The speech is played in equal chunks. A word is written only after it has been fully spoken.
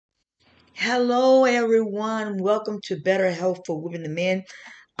Hello, everyone. Welcome to Better Health for Women and Men.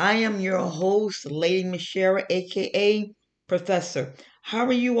 I am your host, Lady Michelle, aka Professor. How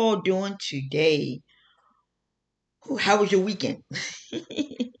are you all doing today? How was your weekend?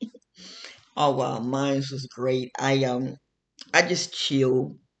 Oh wow, mine was great. I just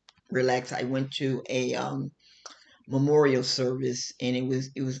chilled, relaxed. I went to a memorial service, and it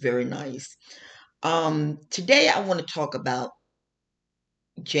was very nice. Today I want to talk about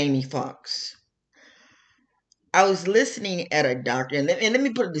Jamie Foxx. I was listening at a doctor, and let me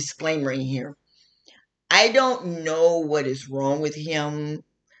put a disclaimer in here. I don't know what is wrong with him,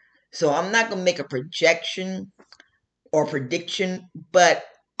 so I'm not gonna make a projection or prediction, but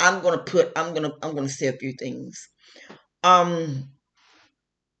I'm gonna say a few things. Um,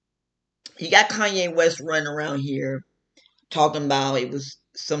 you got Kanye West running around here talking about it was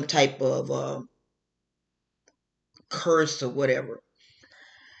some type of curse or whatever,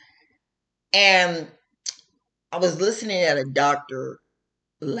 and I was listening at a doctor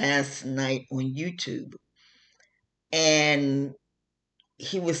last night on YouTube, and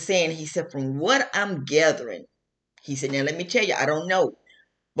he said, from what I'm gathering, he said, now let me tell you, I don't know,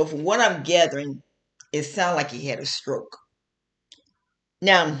 but from what I'm gathering, it sounded like he had a stroke.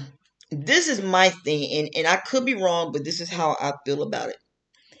 Now, this is my thing, and I could be wrong, but this is how I feel about it.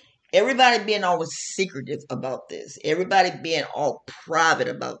 Everybody being always secretive about this, everybody being all private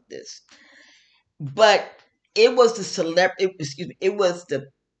about this. But it was the it was the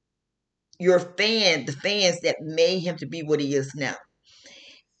fans that made him to be what he is now.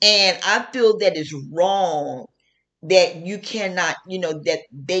 And I feel that it's wrong that you cannot, that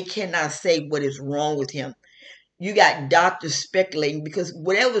they cannot say what is wrong with him. You got doctors speculating because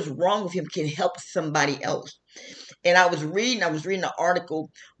whatever's wrong with him can help somebody else. And I was reading an article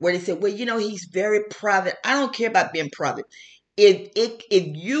where they said, well, he's very private. I don't care about being private. If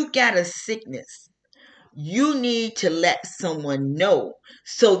you got a sickness, you need to let someone know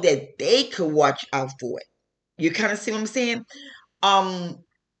so that they could watch out for it. You kind of see what I'm saying? Um,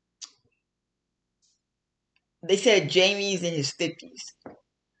 they said Jamie's in his 50s.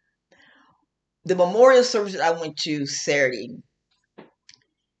 The memorial service that I went to Saturday,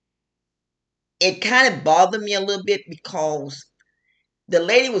 it kind of bothered me a little bit because the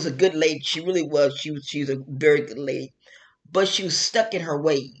lady was a good lady. She really was. She was a very good lady, but she was stuck in her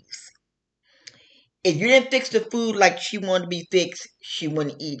ways. If you didn't fix the food like she wanted to be fixed, she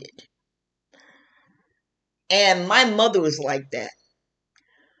wouldn't eat it. And my mother was like that.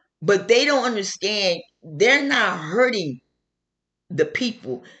 But they don't understand. They're not hurting the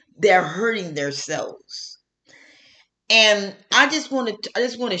people. They're hurting themselves. And I just want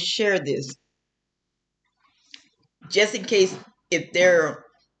to share this just in case if there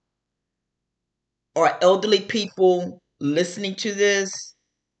are elderly people listening to this.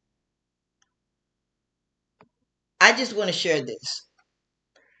 I just want to share this.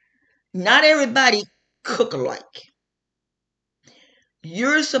 Not everybody cook alike.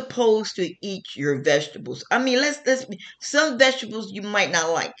 You're supposed to eat your vegetables. I mean, let's some vegetables you might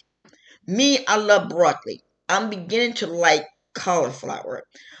not like. Me, I love broccoli. I'm beginning to like cauliflower.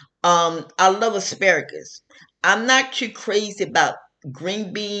 I love asparagus. I'm not too crazy about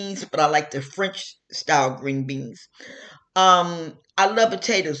green beans, but I like the French style green beans. I love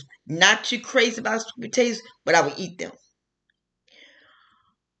potatoes. Not too crazy about potatoes, but I will eat them.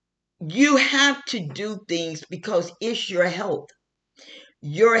 You have to do things because it's your health.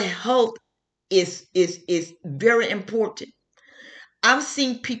 Your health is very important. I've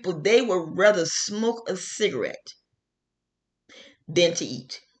seen people they would rather smoke a cigarette than to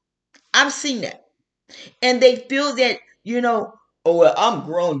eat. I've seen that. And they feel that, oh well, I'm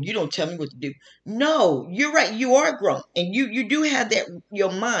grown. You don't tell me what to do. No, you're right. You are grown. And you do have that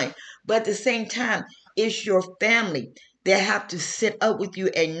your mind. But at the same time, it's your family that have to sit up with you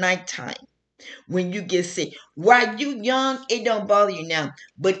at nighttime when you get sick. While you young, it don't bother you now,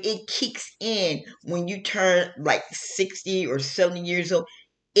 but it kicks in when you turn like 60 or 70 years old.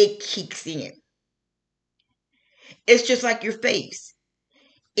 It kicks in. It's just like your face.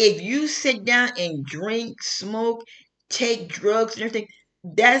 If you sit down and drink, smoke, take drugs and everything,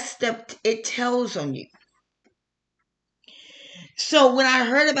 that stuff it tells on you. So when I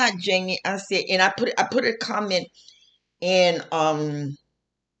heard about Jamie, I said, and I put a comment in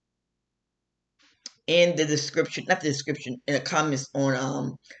in the description, not the description, in the comments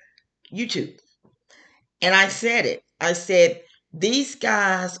on YouTube. And I said it. I said, these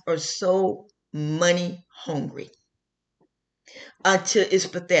guys are so money hungry until it's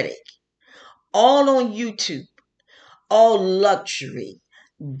pathetic. All on YouTube, all luxury,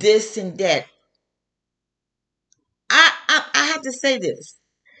 this and that. I have to say this.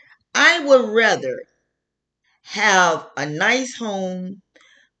 I would rather have a nice home,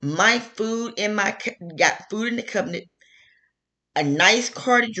 my food in my got food in the cabinet, a nice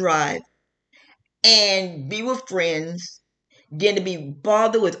car to drive, and be with friends than to be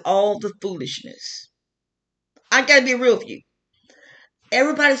bothered with all the foolishness. I gotta be real with you.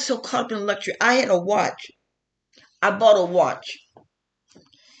 Everybody's so caught up in luxury. I had a watch. I bought a watch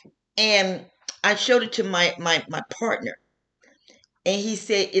and I showed it to my partner. And he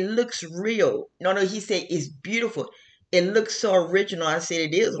said, it looks real. No, he said, it's beautiful. It looks so original. I said,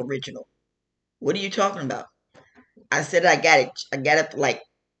 it is original. What are you talking about? I said, I got it. I got it for like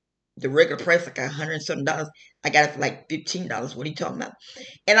the regular price, like $100 and something dollars. I got it for like $15. What are you talking about?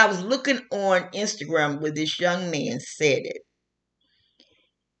 And I was looking on Instagram where this young man said it.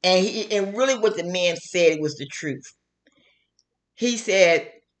 And really what the man said was the truth. He said,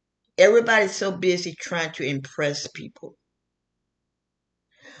 everybody's so busy trying to impress people.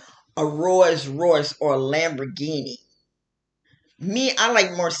 A Rolls Royce or a Lamborghini. Me, I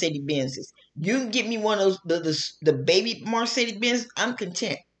like Mercedes Benzes. You can get me one of those the baby Mercedes Benz. I'm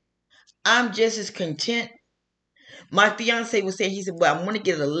content. I'm just as content. My fiance was saying, he said, "Well, I want to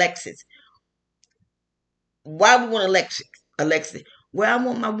get a Lexus. Why we want a Lexus? A Lexus? Well, I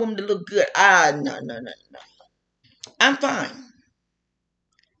want my woman to look good. No. I'm fine.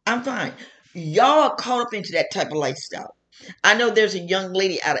 I'm fine. Y'all are caught up into that type of lifestyle. I know there's a young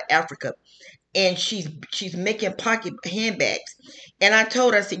lady out of Africa, and she's making pocket handbags. And I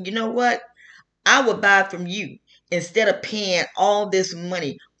told her, I said, you know what? I would buy from you instead of paying all this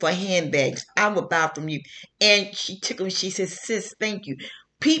money for handbags. I would buy from you. And she took me. She said, sis, thank you.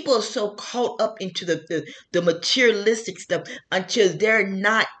 People are so caught up into the materialistic stuff until they're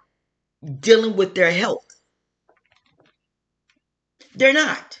not dealing with their health. They're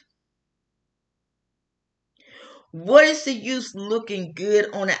not. What is the use looking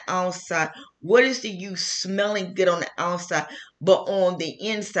good on the outside? What is the use smelling good on the outside? But on the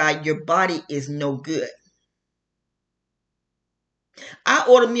inside, your body is no good. I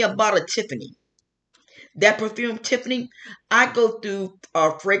ordered me a bottle of Tiffany. That perfume Tiffany, I go through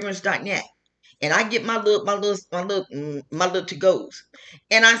fragrance.net and I get my little to goes.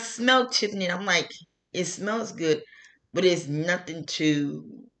 And I smell Tiffany and I'm like, it smells good, but it's nothing to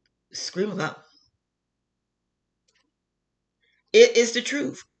scream about. It's the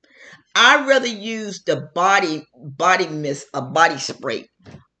truth. I'd rather use the body mist, a body spray.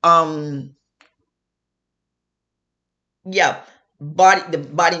 Um, yeah, the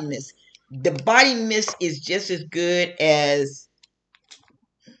body mist. The body mist is just as good as,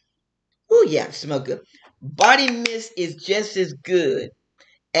 oh yeah, smell good. Body mist is just as good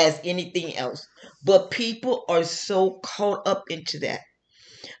as anything else. But people are so caught up into that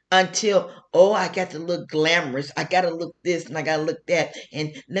until, oh, I got to look glamorous. I got to look this and I got to look that.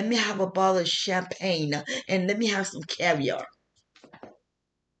 And let me have a bottle of champagne and let me have some caviar.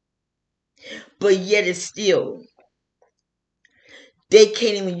 But yet it's still, they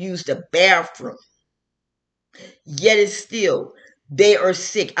can't even use the bathroom. Yet it's still, they are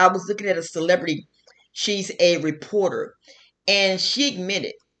sick. I was looking at a celebrity. She's a reporter. And she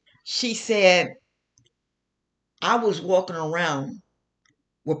admitted, she said, I was walking around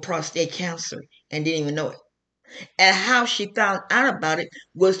with prostate cancer and didn't even know it. And how she found out about it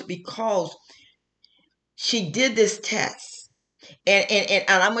was because she did this test. And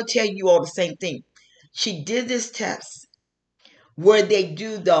I'm going to tell you all the same thing. She did this test where they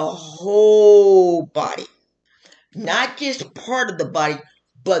do the whole body, not just part of the body,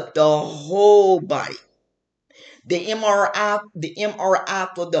 but the whole body. The MRI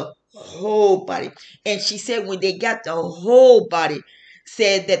for the whole body. And she said when they got the whole body,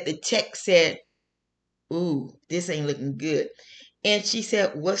 said that the tech said, ooh, this ain't looking good. And she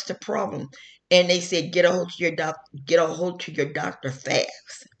said, what's the problem? And they said, get a hold to your doctor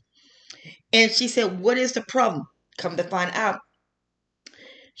fast. And she said, what is the problem? Come to find out,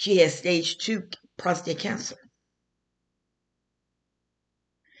 she has stage 2 prostate cancer.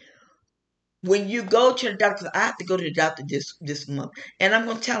 When you go to the doctor, I have to go to the doctor this month, and I'm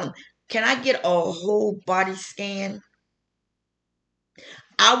going to tell him, can I get a whole body scan?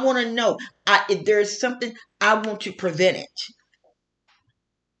 I want to know. If there's something, I want to prevent it.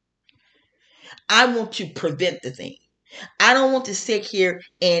 I want to prevent the thing. I don't want to sit here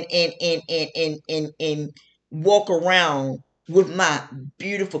and walk around with my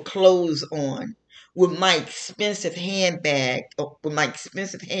beautiful clothes on, with my expensive handbag, with my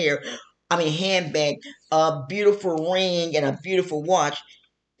expensive hair. I mean handbag, a beautiful ring, and a beautiful watch,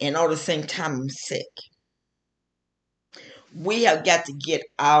 and all the same time I'm sick. We have got to get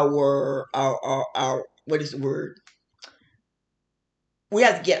our what is the word? We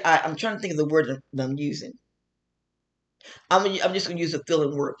have to get. I'm trying to think of the word that I'm using. I'm just going to use a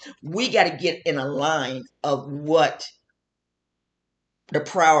filling word. We got to get in a line of what the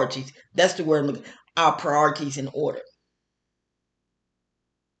priorities. That's the word I'm looking. Our priorities in order.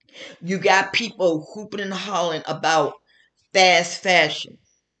 You got people hooping and hollering about fast fashion.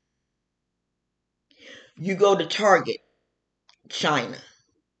 You go to Target, China.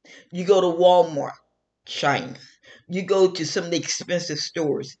 You go to Walmart, China. You go to some of the expensive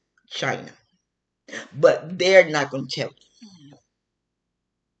stores, China. But they're not going to tell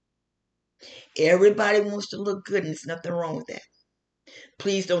you. Everybody wants to look good, and there's nothing wrong with that.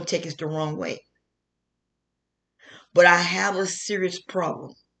 Please don't take us the wrong way. But I have a serious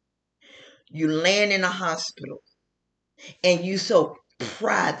problem. You land in a hospital, and you so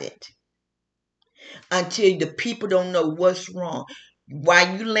private until the people don't know what's wrong.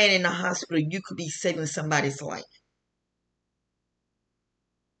 While you land in the hospital, you could be saving somebody's life.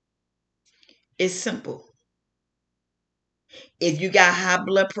 It's simple. If you got high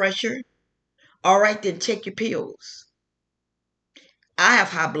blood pressure, all right, then take your pills. I have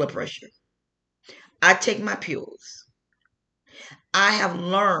high blood pressure. I take my pills. I have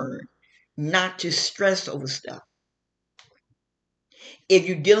learned not to stress over stuff. If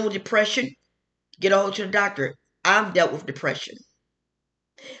you're dealing with depression, get a hold to the doctor. I've dealt with depression.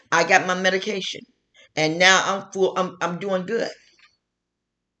 I got my medication, and now I'm full. I'm doing good.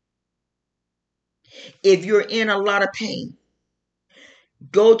 If you're in a lot of pain,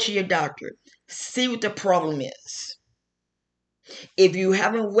 go to your doctor. See what the problem is. If you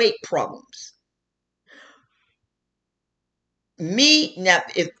having weight problems, me now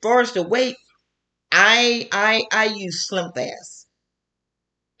as far as the weight, I use Slim Fast.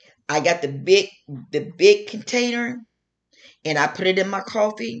 I got the big container, and I put it in my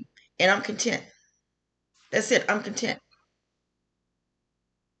coffee, and I'm content. That's it. I'm content.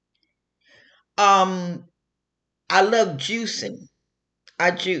 Um, I love juicing.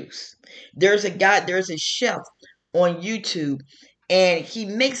 I juice. There's a chef on YouTube, and he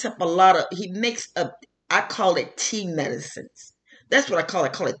makes up, I call it tea medicines. That's what I call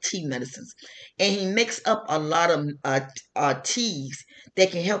it tea medicines. And he makes up a lot of teas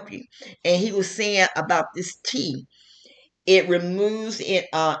that can help you. And he was saying about this tea, it removes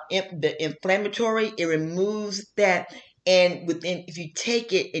the inflammatory, it removes that, and within, if you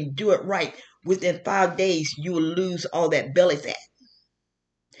take it and do it right, within 5 days, you will lose all that belly fat.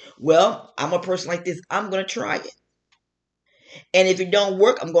 Well, I'm a person like this. I'm going to try it. And if it don't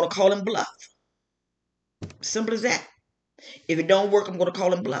work, I'm going to call him bluff. Simple as that. If it don't work, I'm going to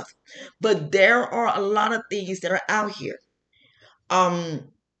call him bluff. But there are a lot of things that are out here.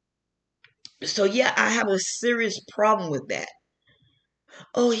 So yeah, I have a serious problem with that.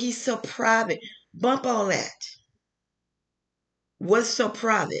 Oh, he's so private. Bump all that. What's so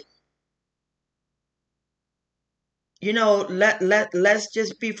private? Let's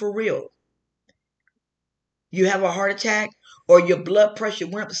just be for real. You have a heart attack or your blood pressure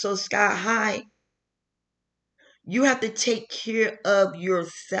went up so sky high. You have to take care of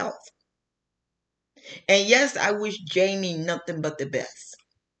yourself. And yes, I wish Jamie nothing but the best.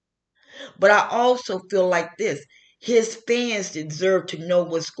 But I also feel like this. His fans deserve to know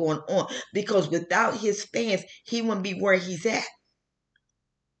what's going on, because without his fans, he wouldn't be where he's at.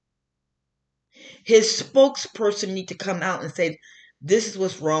 His spokesperson need to come out and say, this is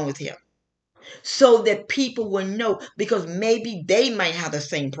what's wrong with him. So that people will know, because maybe they might have the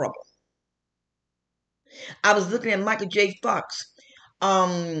same problem. I was looking at Michael J. Fox.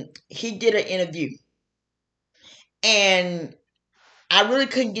 He did an interview, and I really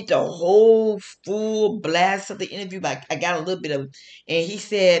couldn't get the whole full blast of the interview, but I got a little bit of it. And he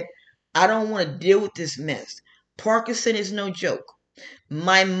said, I don't want to deal with this mess. Parkinson is no joke.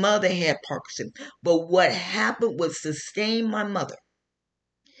 My mother had Parkinson. But what happened, what sustained my mother,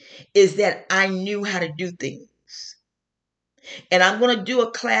 is that I knew how to do things. And I'm going to do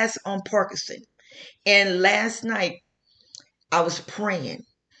a class on Parkinson. And last night, I was praying,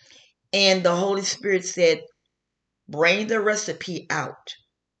 and the Holy Spirit said, bring the recipe out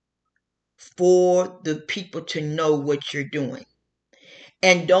for the people to know what you're doing.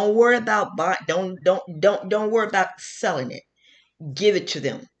 And don't worry about don't worry about selling it. Give it to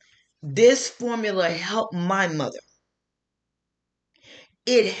them. This formula helped my mother.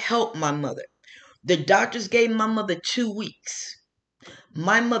 It helped my mother. The doctors gave my mother 2 weeks.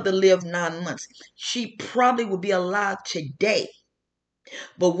 My mother lived 9 months. She probably would be alive today.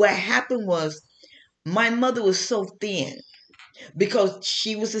 But what happened was, my mother was so thin, because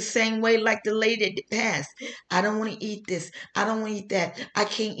she was the same way like the lady that passed. I don't want to eat this. I don't want to eat that. I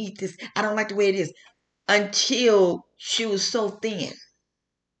can't eat this. I don't like the way it is. Until she was so thin.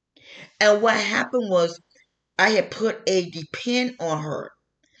 And what happened was I had put a depend on her.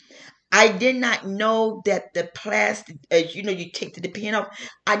 I did not know that the plastic, as you know, you take the depend off.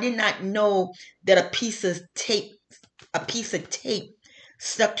 I did not know that a piece of tape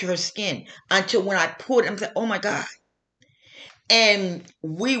stuck to her skin until when I pulled it, I'm like, oh my God. And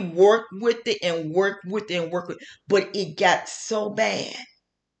we worked with it and worked with it and worked with it, but it got so bad.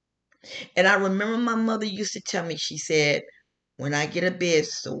 And I remember my mother used to tell me, she said, when I get a bed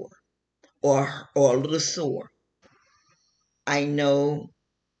sore or a little sore, I know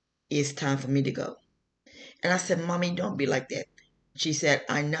it's time for me to go. And I said, Mommy, don't be like that. She said,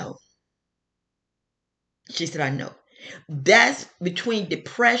 I know. She said, I know. That's between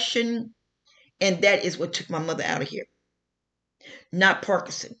depression and that is what took my mother out of here, not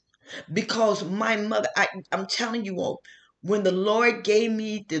Parkinson. Because my mother, I'm telling you all, when the Lord gave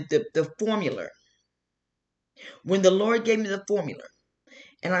me the formula, when the Lord gave me the formula,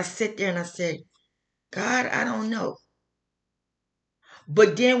 and I sit there and I said, God, I don't know.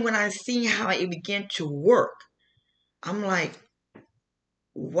 But then when I see how it began to work, I'm like,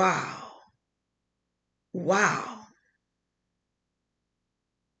 wow, wow.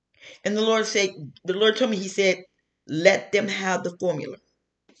 And the Lord told me, He said, let them have the formula.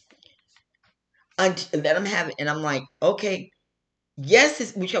 Let them have it. And I'm like, okay,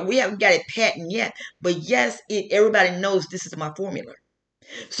 yes, we haven't got it patent yet, but yes, everybody knows this is my formula.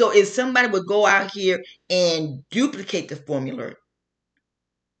 So if somebody would go out here and duplicate the formula,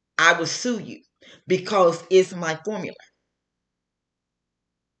 I will sue you because it's my formula.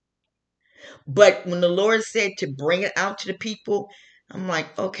 But when the Lord said to bring it out to the people, I'm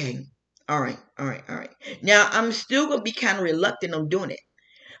like, okay, all right, all right, all right. Now I'm still gonna be kind of reluctant on doing it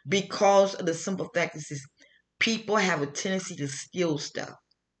because of the simple fact is people have a tendency to steal stuff.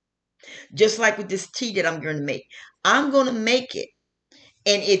 Just like with this tea that I'm going to make. I'm going to make it.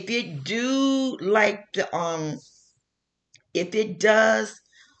 And if it does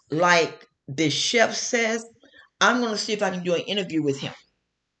like the chef says, I'm going to see if I can do an interview with him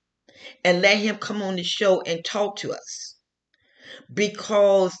and let him come on the show and talk to us.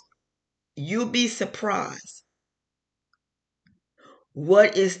 Because you'll be surprised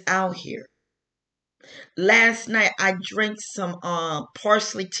what is out here. Last night I drank some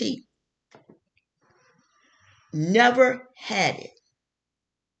parsley tea. Never had it.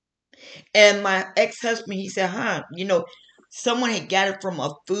 And my ex-husband, he said, someone had got it from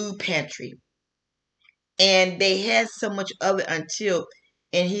a food pantry. And they had so much of it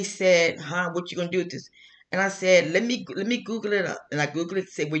and he said, what you gonna do with this? And I said, let me Google it up. And I Googled it,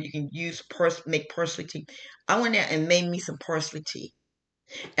 said where you can make parsley tea. I went there and made me some parsley tea.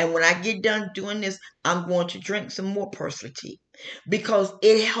 And when I get done doing this, I'm going to drink some more parsley tea because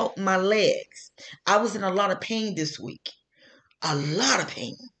it helped my legs. I was in a lot of pain this week, a lot of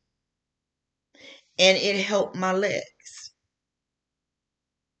pain, and it helped my legs.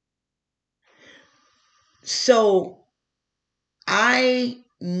 So I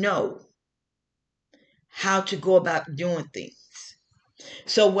know how to go about doing things.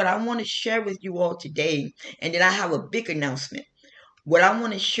 So what I want to share with you all today, and then I have a big announcement. What I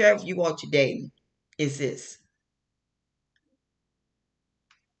want to share with you all today is this.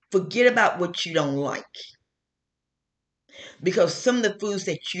 Forget about what you don't like. Because some of the foods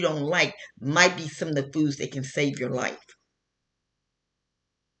that you don't like might be some of the foods that can save your life.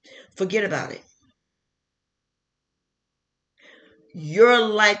 Forget about it. Your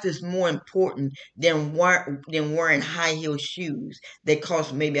life is more important than wearing high heel shoes that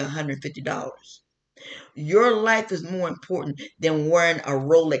cost maybe $150. Your life is more important than wearing a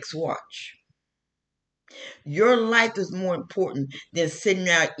Rolex watch. Your life is more important than sitting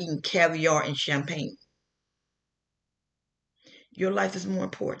out eating caviar and champagne. Your life is more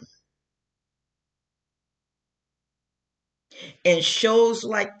important. And shows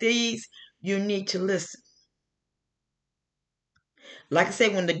like these, you need to listen. Like I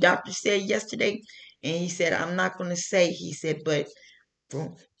said, when the doctor said yesterday, and he said, I'm not going to say, he said, but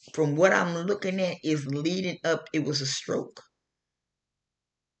from what I'm looking at is leading up, it was a stroke.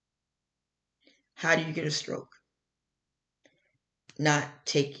 How do you get a stroke? Not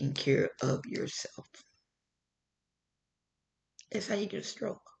taking care of yourself. That's how you get a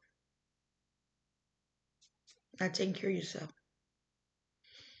stroke. Not taking care of yourself.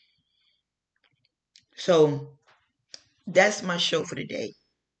 So that's my show for today.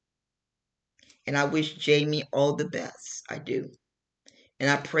 And I wish Jamie all the best. I do. And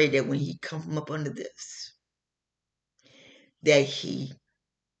I pray that when he comes from up under this, that he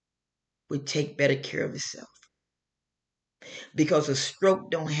would take better care of himself. Because a stroke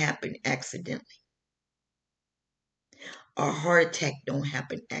don't happen accidentally. A heart attack don't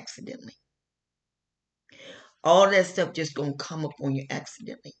happen accidentally. All that stuff just gonna come up on you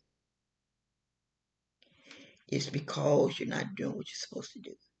accidentally. It's because you're not doing what you're supposed to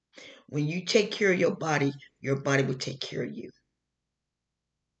do. When you take care of your body will take care of you.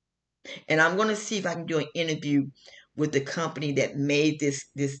 And I'm gonna see if I can do an interview with the company that made this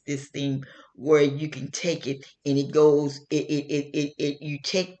thing where you can take it and it goes you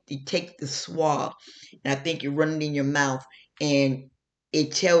take the swab and I think you run it in your mouth and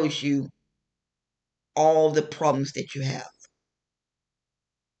it tells you all the problems that you have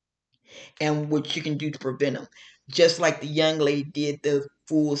and what you can do to prevent them. Just like the young lady did the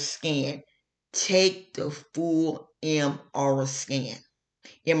full scan. Take the full MRI scan.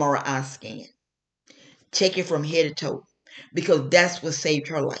 Take it from head to toe because that's what saved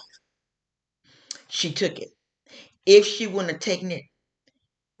her life. She took it. If she wouldn't have taken it,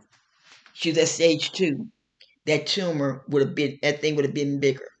 she was at stage 2. That tumor would have been, that thing would have been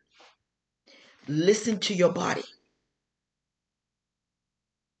bigger. Listen to your body.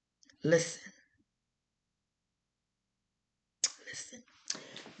 Listen. Listen.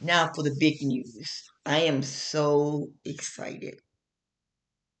 Now for the big news. I am so excited.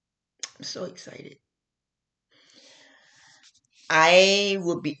 I'm so excited. I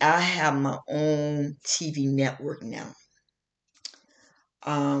have my own TV network now.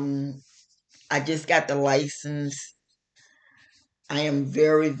 I just got the license. I am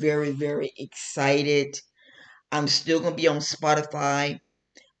very, very, very excited. I'm still gonna be on Spotify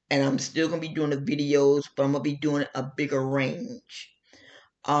and I'm still gonna be doing the videos, but I'm gonna be doing a bigger range.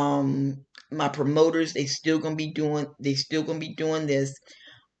 My promoters, they still gonna be doing this.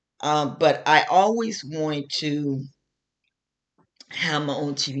 But I always wanted to have my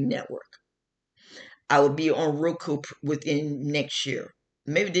own TV network. I will be on Roku within next year.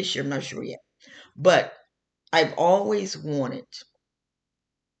 Maybe this year, I'm not sure yet. But I've always wanted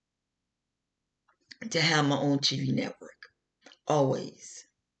to have my own TV network. Always.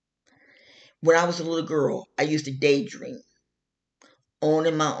 When I was a little girl, I used to daydream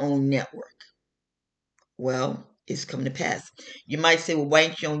owning my own network. Well, it's come to pass. You might say, well, why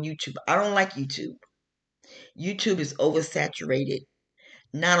ain't you on YouTube? I don't like YouTube. YouTube is oversaturated.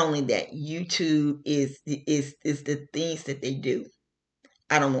 Not only that, YouTube is the things that they do.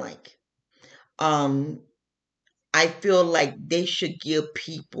 I don't like. Um, I feel like they should give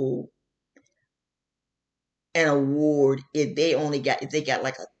people an award if they got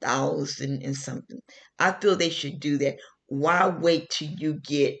like 1,000 and something. I feel they should do that. Why wait till you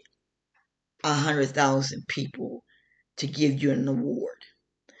get 100,000 people to give you an award?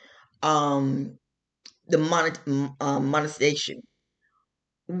 Um, the monetization.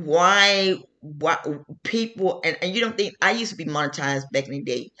 Why people and you don't think I used to be monetized back in the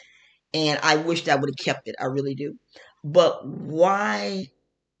day, and I wished I would have kept it. I really do. But why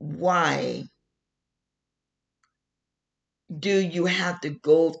do you have to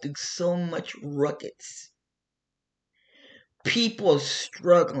go through so much ruckus? People are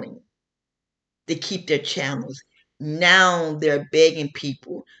struggling to keep their channels. Now they're begging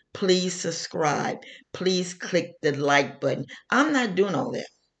people, please subscribe, please click the like button. I'm not doing all that.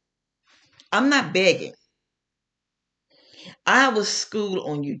 I'm not begging. I was schooled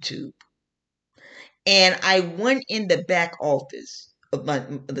on YouTube, and I went in the back office of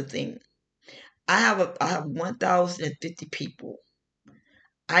the thing. I have 1,050 people.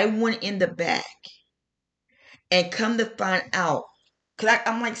 I went in the back and come to find out, cause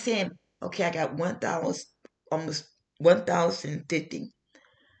I'm like saying, okay, I got 1,000, almost 1,050.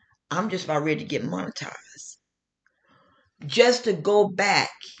 I'm just about ready to get monetized. Just to go back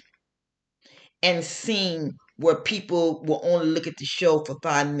and see where people will only look at the show for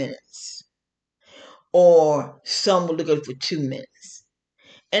 5 minutes, or some will look at it for 2 minutes.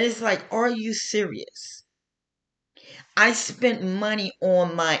 And it's like, are you serious? I spent money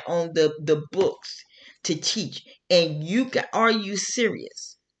on the books to teach, and are you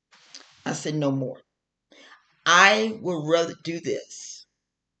serious? I said, no more. I would rather do this.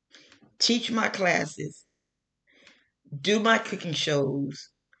 Teach my classes, do my cooking shows,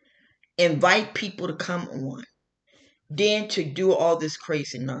 invite people to come on, than to do all this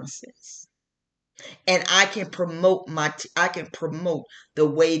crazy nonsense. And I can promote I can promote the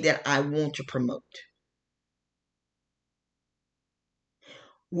way that I want to promote.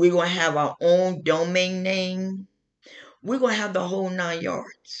 We're going to have our own domain name. We're going to have the whole 9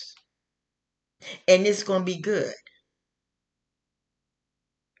 yards. And it's going to be good.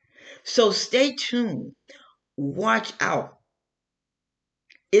 So stay tuned. Watch out.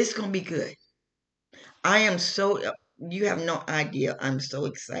 It's going to be good. You have no idea. I'm so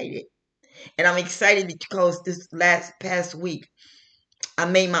excited. And I'm excited because this past week, I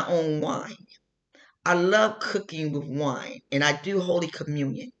made my own wine. I love cooking with wine, and I do Holy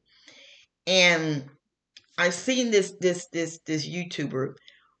Communion. And I seen this YouTuber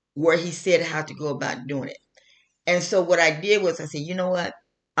where he said how to go about doing it. And so what I did was I said, you know what?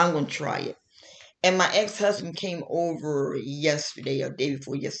 I'm gonna try it. And my ex-husband came over yesterday or day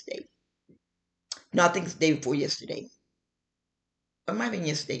before yesterday. No, I think it's the day before yesterday. Or it might have been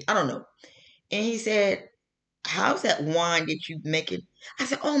yesterday. I don't know. And he said, how's that wine that you making? I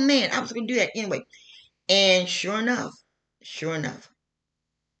said, oh man, I was gonna do that anyway. And sure enough,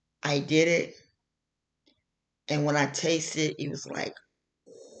 I did it. And when I tasted, it was like,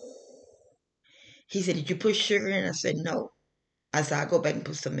 he said, did you put sugar in? I said, no. I said, I'll go back and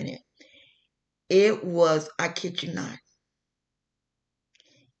put some in it. It was, I kid you not,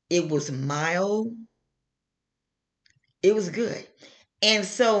 it was mild. It was good. And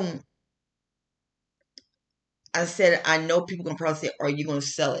so I said, I know people gonna probably say, are you gonna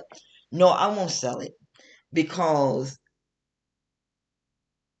sell it? No, I won't sell it because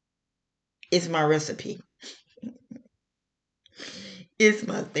it's my recipe. It's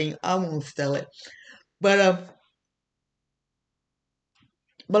my thing. I won't sell it. But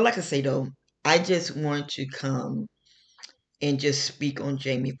but like I say though, I just want to come and just speak on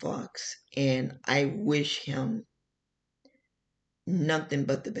Jamie Foxx, and I wish him nothing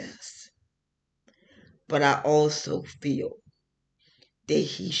but the best. But I also feel that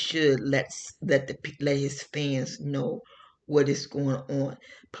he should let his fans know what is going on.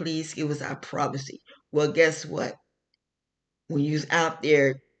 Please give us our privacy. Well, guess what? When you was out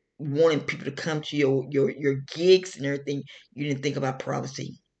there wanting people to come to your gigs and everything, you didn't think about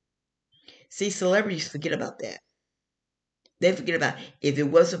privacy. See, celebrities forget about that. They forget about if it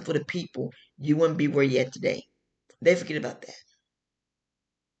wasn't for the people, you wouldn't be where you're at today. They forget about that.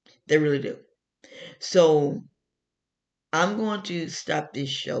 They really do. So I'm going to stop this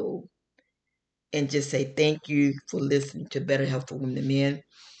show and just say thank you for listening to Better Health for Women and Men.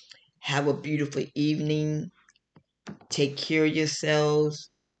 Have a beautiful evening. Take care of yourselves.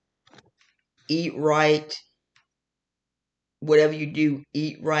 Eat right. Whatever you do,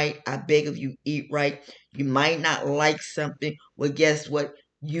 eat right. I beg of you, eat right. You might not like something. Well, guess what?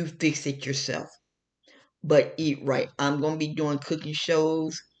 You fix it yourself. But eat right. I'm going to be doing cooking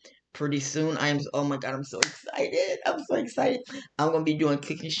shows pretty soon. Oh my God, I'm so excited. I'm so excited. I'm going to be doing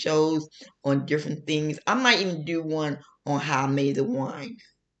cooking shows on different things. I might even do one on how I made the wine.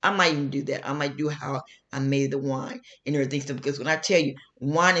 I might even do that. I might do how I made the wine and everything stuff. Because when I tell you,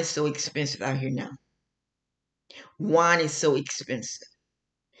 wine is so expensive out here now. Wine is so expensive.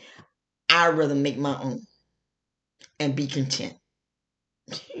 I'd rather make my own and be content.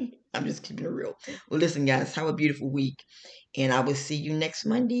 I'm just keeping it real. Well, listen, guys, have a beautiful week. And I will see you next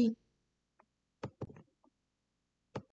Monday.